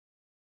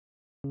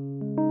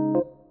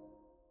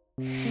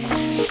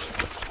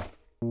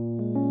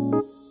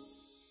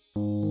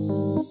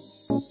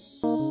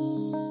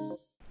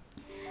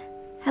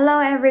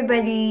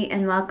everybody,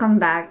 and welcome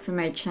back to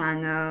my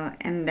channel.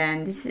 And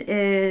then this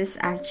is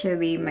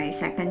actually my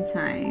second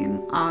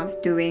time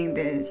of doing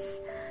this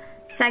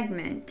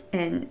segment,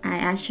 and I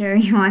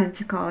actually wanted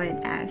to call it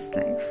as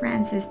like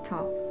Francis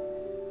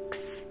Talks.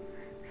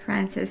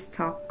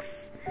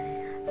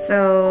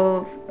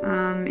 So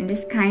in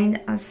this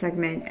kind of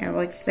segment, I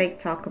will just like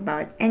talk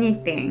about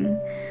anything,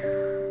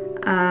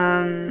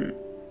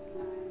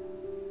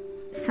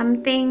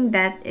 something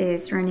that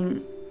is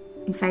running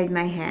inside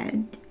my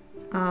head.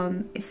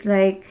 It's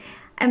like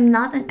I'm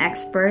not an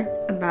expert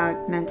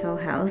about mental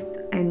health.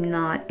 I'm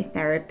not a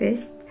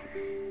therapist,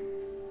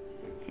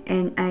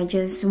 and I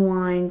just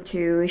want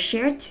to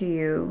share to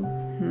you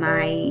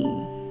my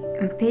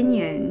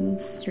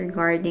opinions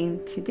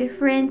regarding to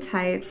different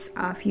types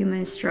of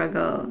human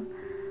struggle,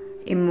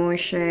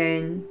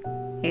 emotion,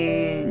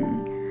 and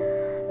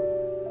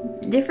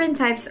different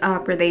types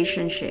of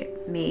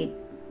relationship. May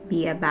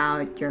be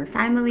about your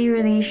family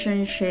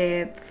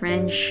relationship,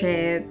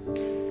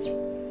 friendships,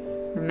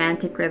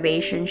 romantic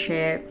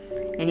relationship,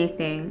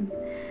 anything.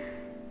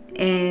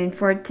 And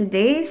for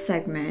today's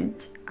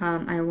segment,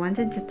 I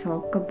wanted to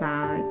talk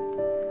about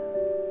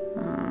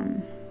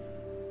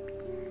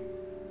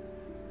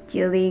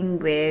dealing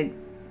with,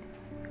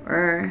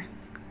 or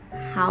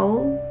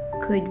how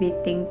could we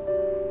think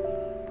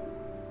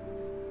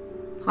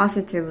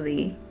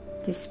positively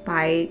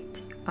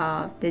despite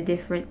of the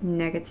different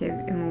negative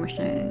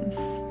emotions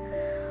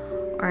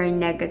or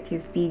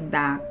negative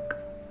feedback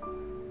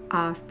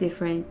of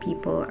different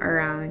people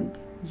around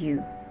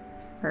you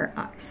or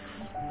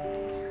us.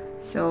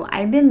 So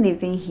I've been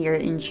living here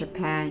in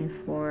Japan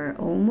for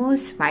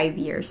almost 5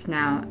 years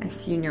now,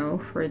 as you know,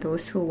 for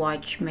those who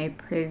watch my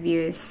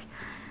previous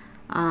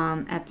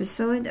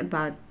episode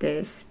about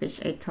this, which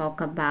I talk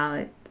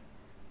about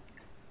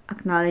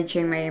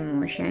acknowledging my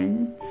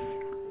emotions,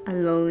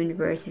 alone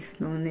versus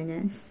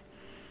loneliness.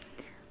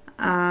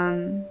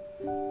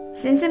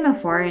 Since I'm a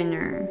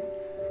foreigner,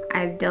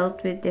 I've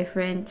dealt with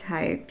different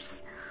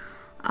types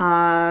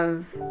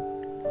of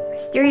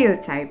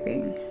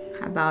stereotyping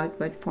about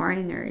what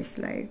foreigner is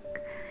like,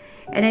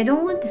 and I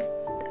don't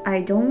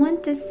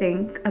want to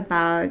think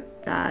about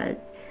that.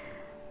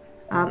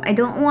 I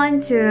don't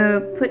want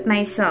to put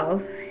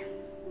myself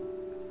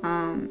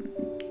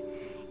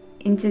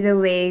into the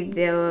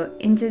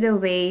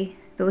way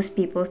those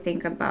people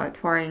think about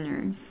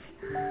foreigners.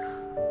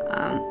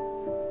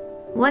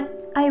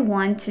 What I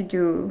want to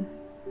do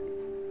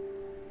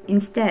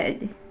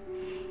instead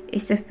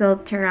is to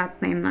filter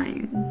up my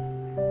mind.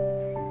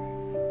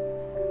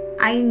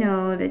 I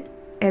know that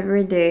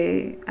every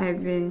day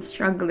I've been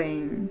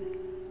struggling.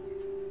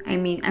 I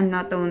mean, I'm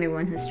not the only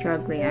one who's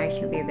struggling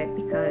actually, but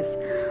because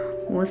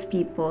most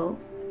people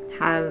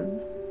have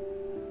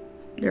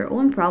their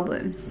own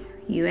problems,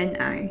 you and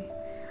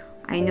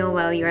I know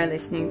while you are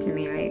listening to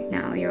me right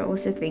now, you're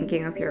also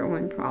thinking of your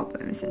own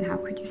problems and how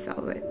could you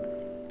solve it.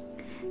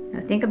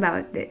 Now think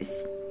about this.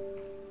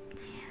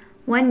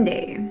 One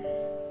day,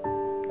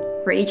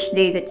 for each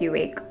day that you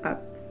wake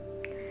up,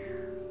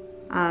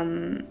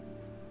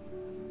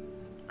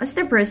 what's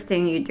the first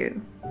thing you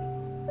do?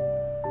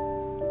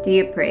 Do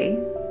you pray?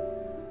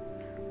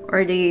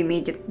 Or do you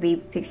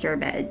immediately fix your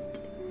bed?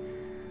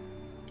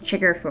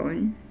 Check your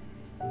phone?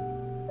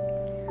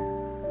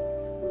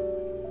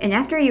 And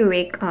after you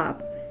wake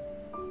up,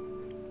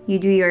 you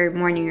do your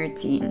morning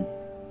routine.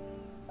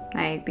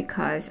 Like,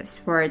 because as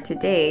for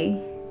today,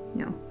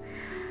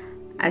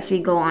 as we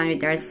go on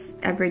with our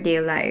everyday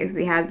life,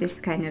 we have this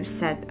kind of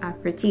set of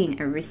routine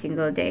every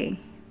single day.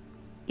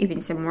 Even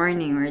it's a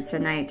morning, or it's a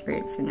night, or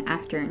it's an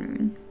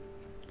afternoon.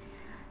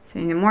 So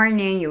in the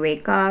morning, you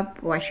wake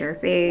up, wash your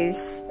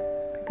face,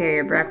 prepare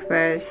your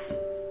breakfast,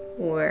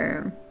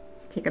 or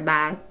take a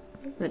bath,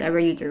 whatever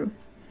you do.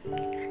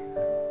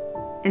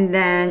 And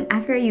then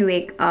after you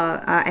wake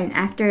up, and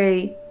after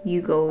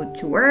you go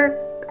to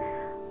work,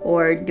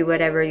 or do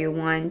whatever you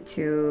want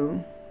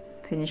to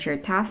finish your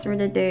tasks for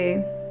the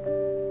day,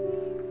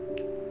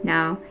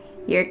 now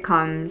here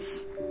comes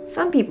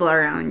some people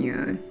around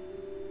you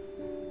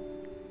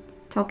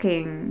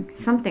talking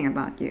something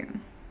about you,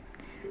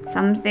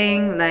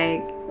 something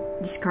like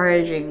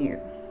discouraging you,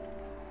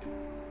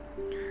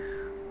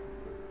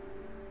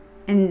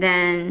 and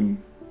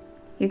then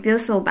you feel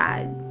so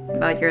bad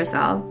about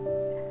yourself.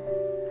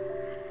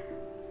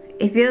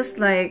 It feels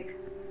like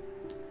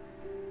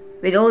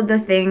with all the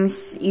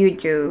things you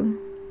do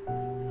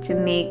to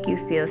make you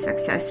feel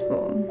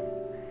successful,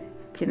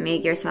 to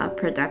make yourself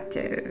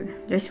productive,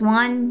 there's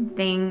one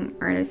thing,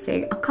 or let's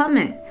say a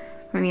comment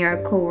from your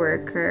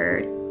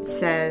coworker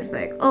says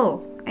like,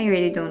 "Oh, I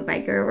really don't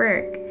like your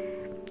work.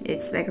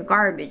 It's like a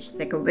garbage, it's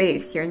like a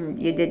waste.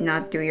 You did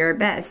not do your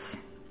best."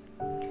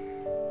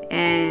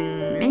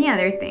 And many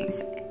other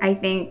things. I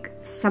think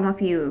some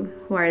of you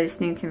who are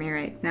listening to me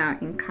right now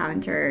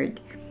encountered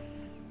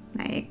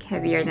like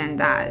heavier than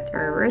that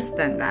or worse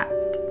than that.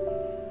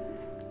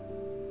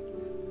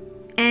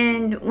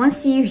 And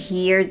once you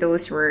hear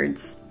those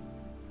words,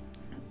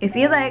 you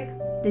feel like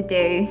the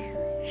day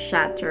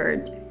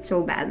shattered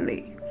so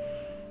badly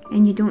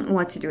and you don't know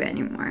what to do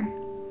anymore.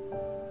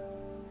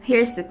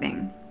 here's the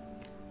thing.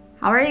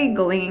 How are you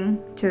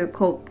going to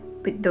cope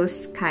with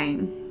those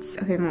kinds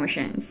of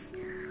emotions?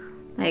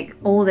 Like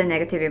all the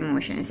negative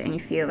emotions, and you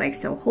feel like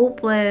so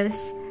hopeless.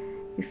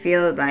 You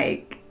feel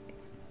like,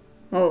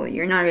 oh,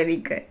 you're not really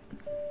good.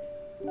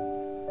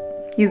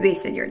 You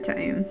wasted your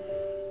time.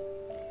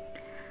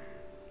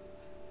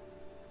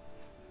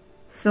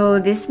 So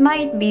this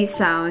might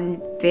sound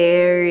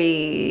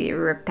very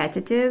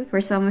repetitive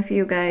for some of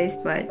you guys,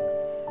 but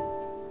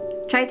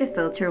try to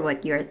filter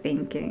what you're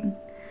thinking.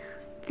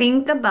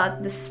 Think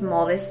about the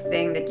smallest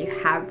thing that you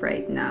have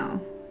right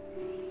now.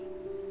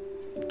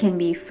 It can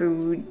be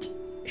food,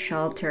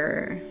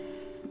 shelter,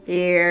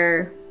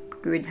 air,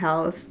 good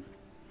health.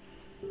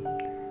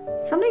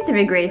 Something to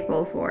be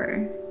grateful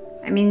for.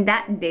 I mean,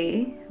 that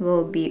day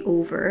will be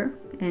over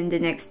and the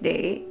next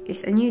day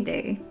is a new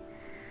day.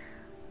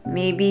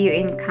 Maybe you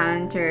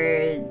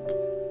encountered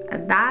a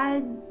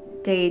bad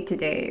day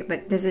today,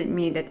 but doesn't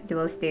mean that it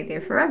will stay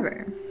there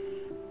forever.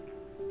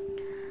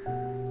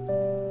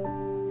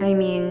 I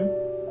mean,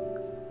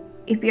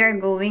 if you are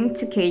going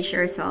to cage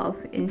yourself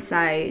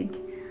inside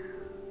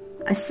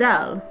a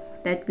cell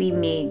that we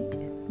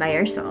made by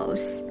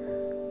ourselves,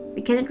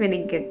 we cannot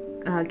really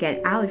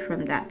get out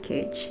from that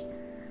cage.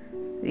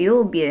 We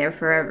will be there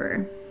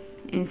forever.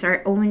 And it's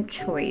our own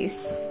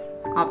choice,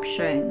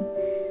 option,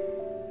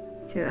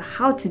 to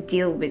how to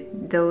deal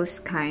with those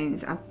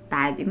kinds of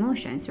bad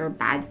emotions or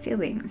bad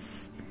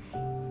feelings.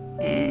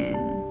 And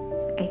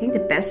I think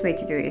the best way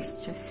to do it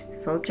is just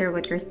filter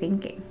what you're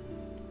thinking.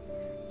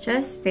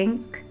 Just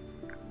think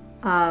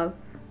of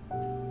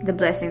the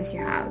blessings you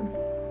have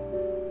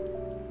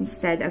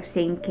instead of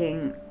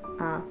thinking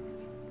a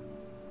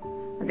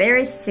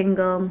very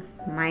single,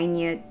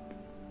 minute,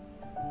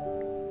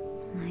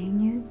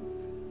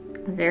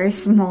 a very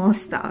small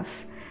stuff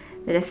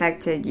that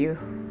affected you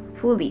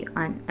fully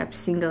on a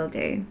single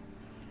day.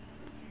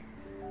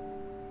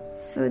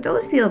 So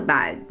don't feel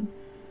bad.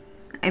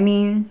 I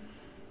mean,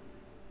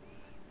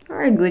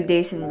 there are good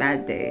days and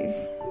bad days.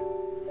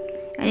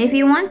 And if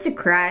you want to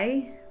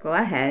cry, go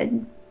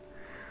ahead.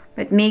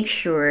 But make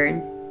sure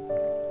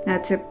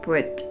not to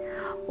put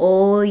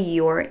all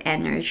your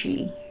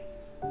energy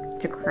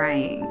to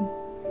crying.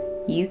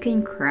 You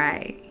can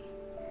cry,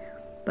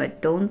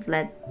 but don't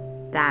let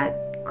that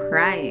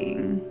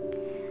crying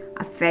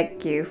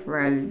affect you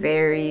for a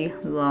very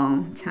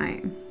long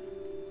time.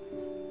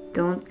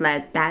 Don't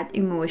let that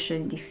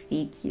emotion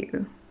defeat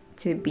you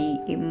to be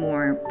a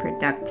more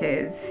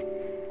productive,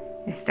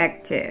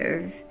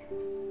 effective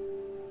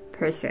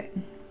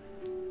person.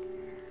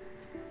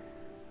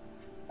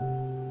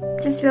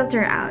 Just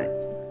filter out.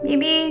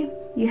 Maybe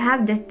you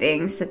have the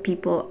things that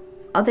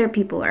other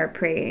people are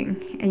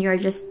praying, and you're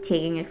just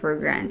taking it for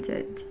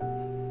granted.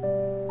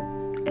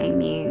 I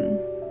mean,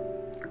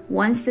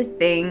 once the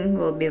thing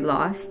will be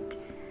lost,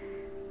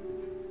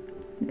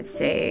 let's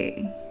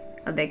say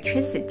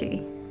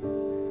electricity,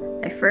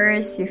 at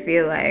first you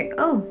feel like,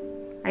 oh,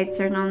 I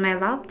turn on my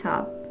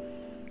laptop,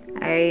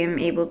 I am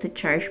able to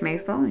charge my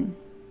phone.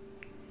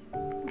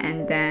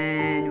 And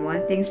then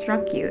one thing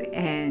struck you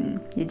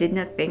and you did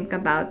not think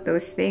about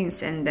those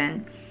things, and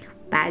then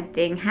bad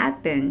thing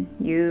happened.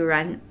 You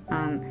run,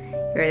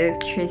 your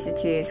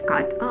electricity is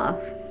cut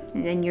off,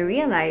 and then you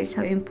realize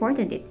how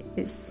important it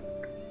is.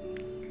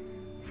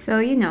 So,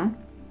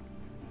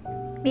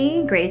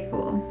 be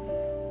grateful.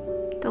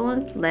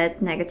 Don't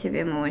let negative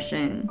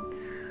emotion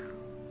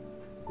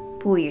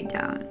pull you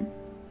down.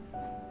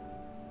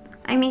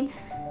 I mean,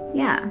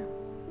 yeah,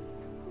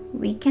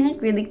 we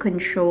cannot really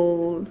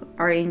control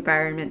our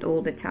environment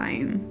all the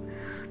time.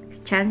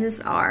 Chances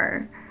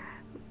are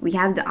we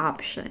have the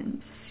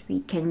options.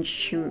 We can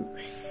choose.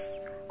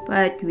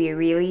 But we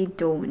really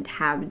don't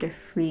have the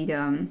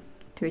freedom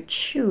to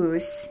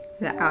choose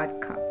the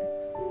outcome.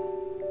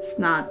 It's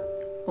not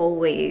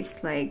always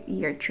like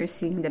you're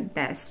choosing the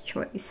best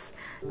choice.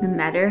 No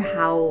matter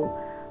how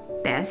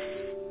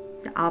best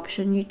the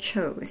option you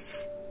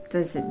chose,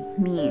 doesn't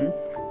mean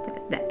that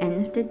at the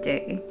end of the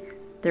day,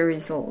 the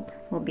result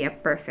will be a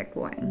perfect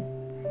one.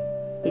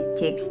 It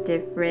takes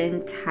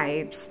different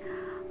types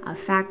of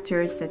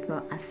factors that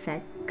will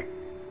affect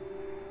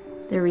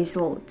the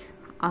result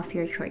of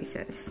your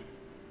choices.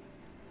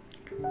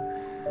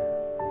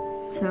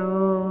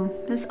 So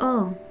that's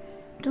all.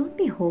 Don't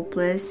be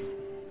hopeless.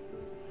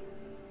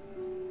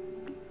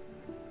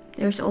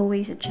 There's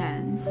always a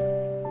chance.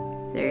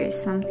 There is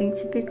something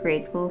to be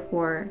grateful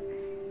for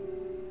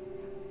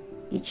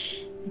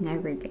each and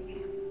every day.